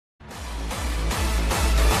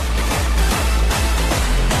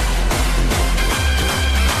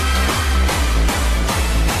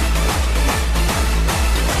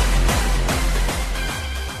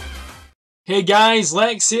Hey guys,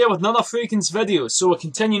 Lex here with another Freakins video. So we're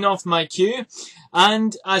continuing off my queue,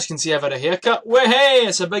 and as you can see I've had a haircut. Well, hey,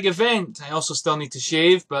 it's a big event. I also still need to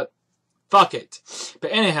shave, but fuck it.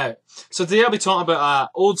 But anyhow, so today I'll be talking about an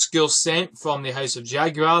old school scent from the house of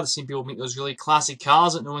Jaguar. The same people make those really classic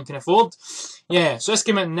cars that no one can afford. Yeah, so this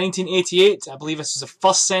came out in 1988. I believe this is the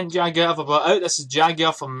first scent Jaguar ever brought out. This is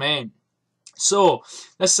Jaguar For Men. So,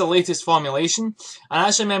 this is the latest formulation, and I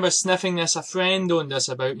actually remember sniffing this. A friend owned this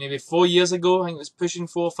about maybe 4 years ago. I think it was pushing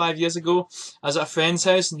 4 or 5 years ago. I was at a friend's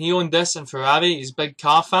house, and he owned this in Ferrari. He's a big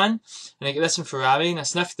car fan, and I got this in Ferrari, and I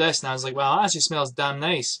sniffed this, and I was like, wow, that actually smells damn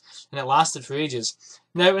nice, and it lasted for ages.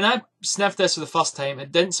 Now, when I sniffed this for the first time,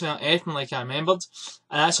 it didn't smell anything like I remembered,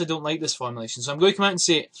 and I actually don't like this formulation. So I'm going to come out and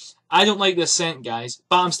say, I don't like this scent, guys,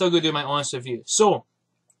 but I'm still going to do my honest review. So,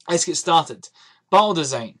 let's get started. Bottle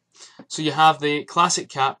design. So you have the classic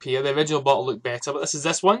cap here. The original bottle looked better, but this is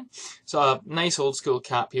this one. So a nice old school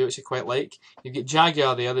cap here, which I quite like. You get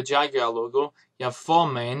Jaguar there, the Jaguar logo. You have For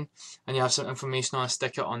Men, and you have some information on a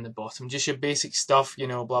sticker on the bottom. Just your basic stuff, you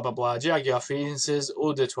know, blah blah blah. Jaguar fragrances,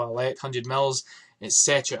 eau de toilette, 100 ml,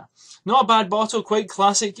 etc. Not a bad bottle, quite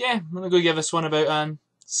classic. Yeah, I'm gonna go give this one about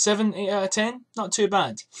 7, 8 out of 10. Not too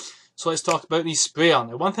bad. So let's talk about the sprayer.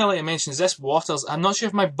 Now, one thing I'd like to mention is this water's. I'm not sure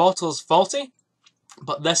if my bottle's faulty,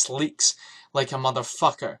 but this leaks like a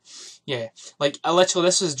motherfucker. Yeah, like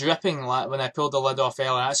this was dripping when I pulled the lid off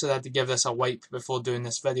earlier. I actually had to give this a wipe before doing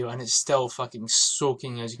this video, and it's still fucking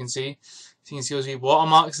soaking, as you can see. You can see those wee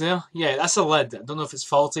watermarks there. Yeah, that's a lid. I don't know if it's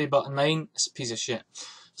faulty, but in mine, it's a piece of shit.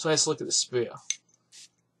 So let's look at the sprayer.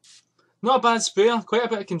 Not a bad sprayer, quite a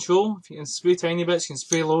bit of control. If you can spray tiny bits, you can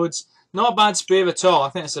spray loads. Not a bad sprayer at all. I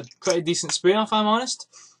think it's a pretty decent sprayer, if I'm honest.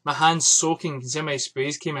 My hand's soaking, you can see how many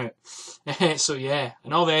sprays came out. So yeah,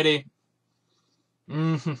 and already...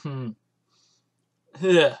 Now,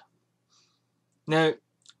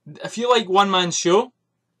 if you like One Man Show,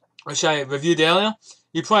 which I reviewed earlier,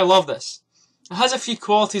 you probably love this. It has a few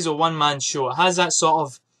qualities of One Man Show. It has that sort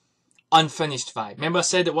of unfinished vibe. Remember I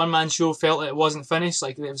said that One Man Show felt like it wasn't finished,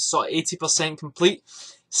 like it was sort of 80% complete?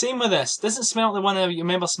 Same with this. Doesn't smell like the one that you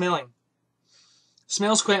remember smelling.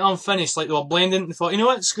 Smells quite unfinished, like they were blending and thought, you know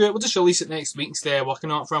what, screw it, we'll just release it next week instead of working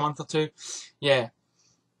on it for a month or two. Yeah.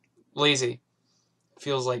 Lazy.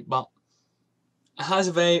 Feels like, but it has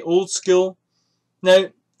a very old school. Now,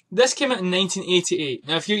 this came out in 1988.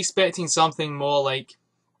 Now, if you're expecting something more like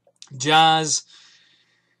jazz,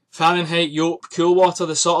 Fahrenheit, Yope, Cool Water,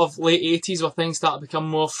 the sort of late 80s where things start to become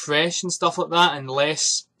more fresh and stuff like that and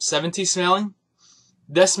less 70s smelling,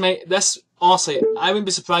 honestly, I wouldn't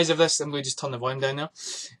be surprised if this, I'm going to just turn the volume down now.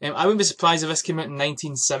 I wouldn't be surprised if this came out in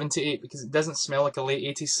 1978 because it doesn't smell like a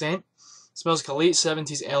late 80s scent. It smells like a late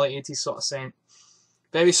 70s, early 80s sort of scent.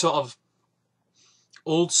 Very sort of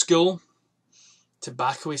old school,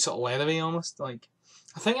 tobacco-y, sort of leathery almost. Like,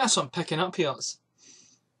 I think that's what I'm picking up here.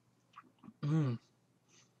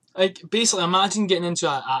 Like, basically, imagine getting into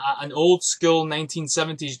an old school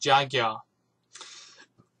 1970s Jaguar,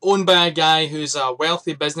 owned by a guy who's a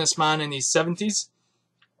wealthy businessman in his 70s,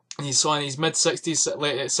 and he's in his mid-60s,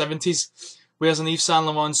 late 70s, wears an Yves Saint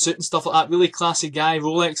Laurent suit and stuff like that, really classy guy,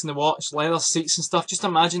 Rolex in the watch, leather seats and stuff. Just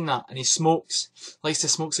imagine that. And he smokes, likes to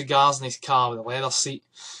smoke cigars in his car with a leather seat,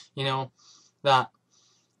 you know, that.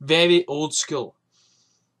 Very old school.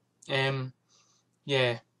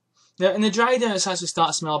 Yeah. Now, in the dry down, it's actually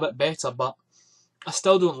starting to smell a bit better, but I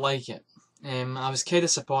still don't like it. I was kind of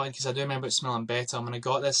disappointed because I do remember it smelling better. When I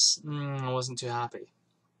got this, I wasn't too happy.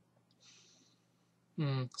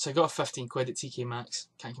 So I got a 15 quid at TK Maxx.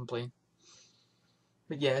 Can't complain.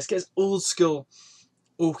 But yeah, it gets old school,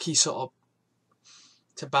 oaky sort of,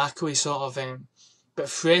 tobacco-y sort of, but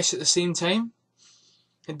fresh at the same time.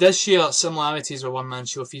 It does share similarities with One Man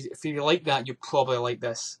Show. If you like that, you probably like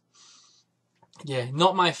this. Yeah,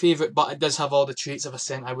 not my favourite, but it does have all the traits of a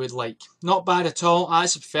scent I would like. Not bad at all. I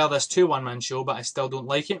actually prefer this to One Man Show, but I still don't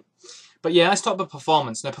like it. But yeah, let's talk about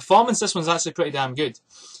performance. Now, performance, this one's actually pretty damn good.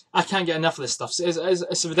 I can't get enough of this stuff.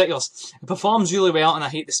 It's ridiculous. It performs really well, and I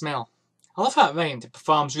hate the smell. I love how it rhymed. It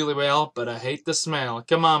performs really well, but I hate the smell.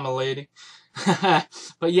 Come on, my lady.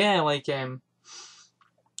 But yeah, like,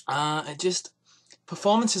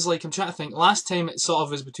 performance is like, I'm trying to think. Last time it sort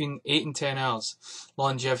of was between 8 and 10 hours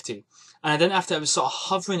longevity. And I didn't have to, I was sort of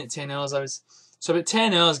hovering at 10 hours. So about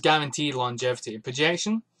 10 hours guaranteed longevity.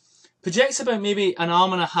 Projection? Projects about maybe an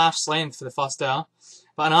arm and a half's length for the first hour,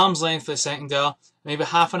 about an arm's length for the second hour, maybe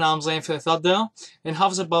half an arm's length for the third hour, then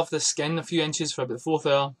hovers above the skin a few inches for about the fourth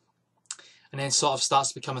hour, and then sort of starts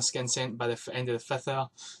to become a skin scent by the end of the fifth hour.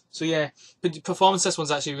 So yeah, but performance, this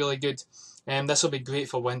one's actually really good. This will be great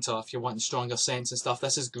for winter if you're wanting stronger scents and stuff.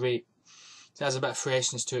 This is great. So it has a bit of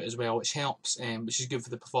freshness to it as well, which helps, which is good for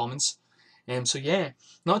the performance. So yeah,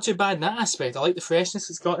 not too bad in that aspect. I like the freshness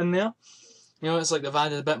it's got in there. You know, it's like they've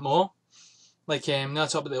added a bit more. Like, now I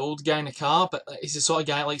talk about the old guy in the car, but he's the sort of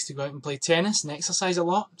guy that likes to go out and play tennis and exercise a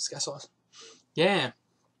lot. This guy sort of, yeah.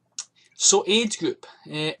 So age group,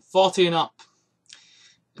 40 and up.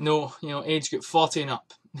 No, you know, age group 40 and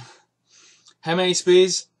up. How many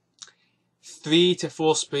sprays? 3 to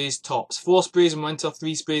 4 sprays tops. 4 sprays in winter,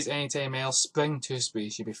 3 sprays anytime else. Spring, 2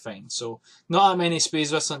 sprays, you'll be fine. So, not that many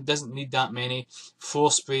sprays. This one doesn't need that many.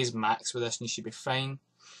 4 sprays max with this, and you should be fine.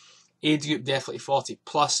 Age group definitely 40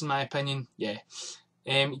 plus, in my opinion. Yeah.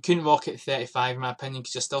 You couldn't rock it at 35, in my opinion,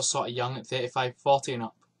 because you're still sort of young at 35, 40 and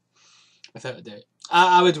up. Without a doubt.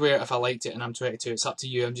 I would wear it if I liked it, and I'm 22. It's up to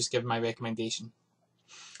you. I'm just giving my recommendation.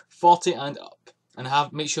 40 and up. And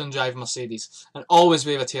make sure and drive a Mercedes. And always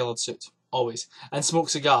wear a tailored suit. Always. And smoke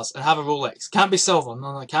cigars. And have a Rolex. Can't be silver.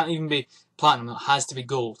 No, it can't even be platinum. It has to be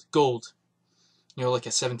gold. Gold. You know, like a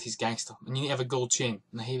 70s gangster. And you need to have a gold chain.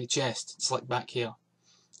 And a heavy chest. Slick back here.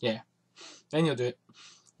 Yeah. Then you'll do it.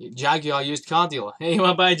 Jaguar used car dealer. Hey, you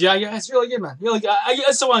want to buy a Jaguar? It's really good, man. Really good. I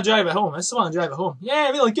still want to drive it home. I still want to drive it home. Yeah,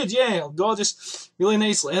 really good. Yeah, gorgeous. Really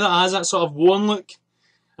nice. It has that sort of worn look.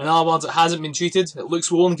 In other words, it hasn't been treated. It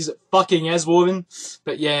looks worn because it fucking is worn.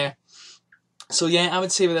 But yeah. So yeah, I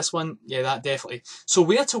would say with this one, yeah, that definitely. So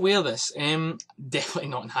where to wear this? Definitely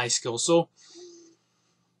not in high school. So,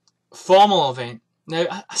 formal event.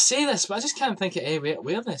 Now, I say this, but I just can't think of any way to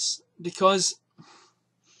wear this. Because,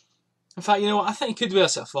 in fact, you know what? I think you could wear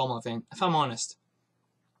this at a formal event, if I'm honest.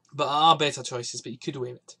 But there are better choices, but you could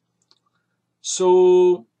wear it.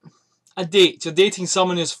 So, a date. You're dating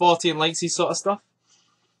someone who's 40 and likes these sort of stuff.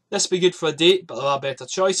 This would be good for a date, but there are better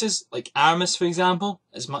choices. Like Aramis, for example,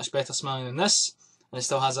 is much better smelling than this, and it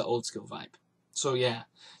still has that old school vibe. So yeah,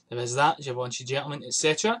 there is that. Givenchy Gentleman,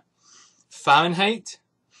 etc. Fahrenheit,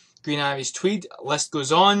 Green Irish Tweed. List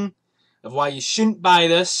goes on of why you shouldn't buy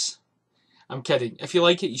this. I'm kidding. If you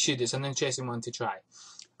like it, you should. It's an interesting one to try.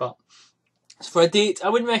 But for a date, I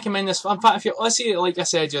wouldn't recommend this. In fact, if you're, let's say, like I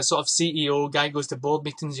said, you're sort of CEO, guy goes to board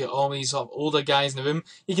meetings, you're all these sort of older guys in the room,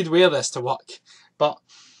 you could wear this to work. But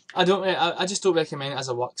I just don't recommend it as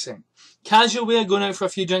a work scent. Casual wear, going out for a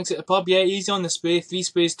few drinks at the pub, yeah, easy on the spray, 3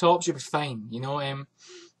 sprays tops, you'll be fine, you know.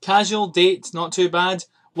 Casual, date, not too bad.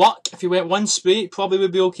 Work, if you went 1 spray, it probably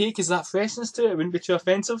would be okay, because that freshness to it, it wouldn't be too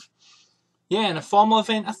offensive. Yeah, in a formal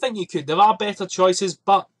event, I think you could. There are better choices,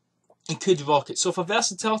 but you could rock it. So for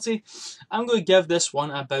versatility, I'm going to give this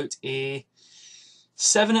one about a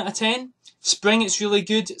 7 out of 10. Spring, it's really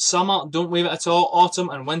good. Summer, don't wear it at all. Autumn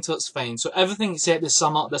and winter, it's fine. So everything except the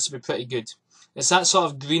summer, this will be pretty good. It's that sort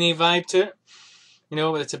of greeny vibe to it. You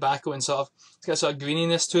know, with the tobacco and sort of, it's got sort of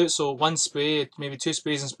greeniness to it. So 1 spray, maybe 2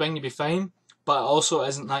 sprays in spring, you'll be fine. But it also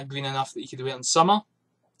isn't that green enough that you could wear it in summer.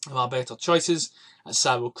 There are better choices.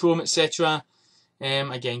 Sabo Chrome, etc.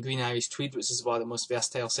 Again, Green Irish Tweed, which is one of the most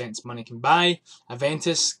versatile scents money can buy.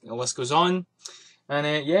 Aventus, the list goes on.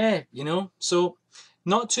 And yeah, you know, so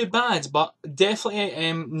not too bad, but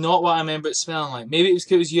definitely not what I remember it smelling like. Maybe it was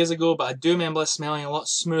because it was years ago, but I do remember it smelling a lot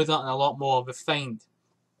smoother and a lot more refined.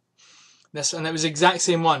 And it was the exact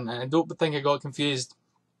same one, and I don't think I got confused.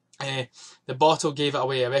 The bottle gave it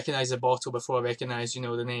away. I recognised the bottle before I recognised, you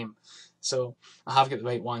know, the name. So I have got the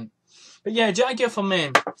right one. But yeah, Jaguar For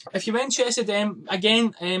Men. If you're interested,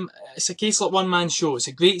 again, it's a case like one-man show. It's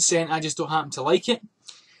a great scent, I just don't happen to like it.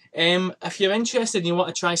 If you're interested and you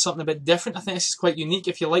want to try something a bit different, I think this is quite unique.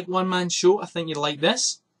 If you like one-man show, I think you'd like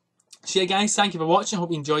this. So yeah guys, thank you for watching. I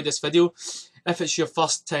hope you enjoyed this video. If it's your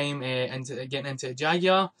first time getting into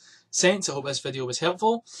Jaguar scents, I hope this video was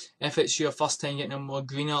helpful. If it's your first time getting a more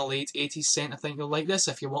greener, late 80s scent, I think you'll like this.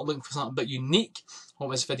 If you're looking for something a bit unique, I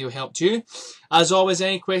hope this video helped you. As always,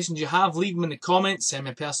 any questions you have, leave them in the comments, send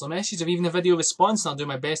me a personal message, or even a video response, and I'll do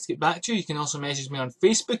my best to get back to you. You can also message me on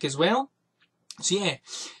Facebook as well. So yeah,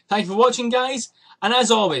 thank you for watching guys, and as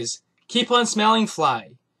always, keep on smelling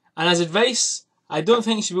fly. And as advice, I don't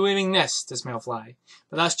think you should be wearing this to smell fly,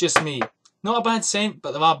 but that's just me. Not a bad scent,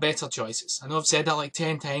 but there are better choices. I know I've said that like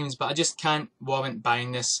 10 times, but I just can't warrant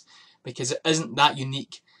buying this because it isn't that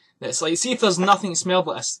unique. It's like, see if there's nothing that smelled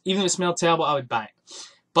like this, even if it smelled terrible, I would buy it.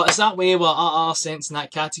 But it's that way where there are scents in that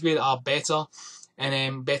category that are better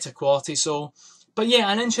and better quality. So, but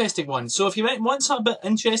yeah, an interesting one. So if you want something a bit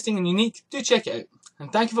interesting and unique, do check it out.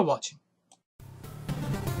 And thank you for watching.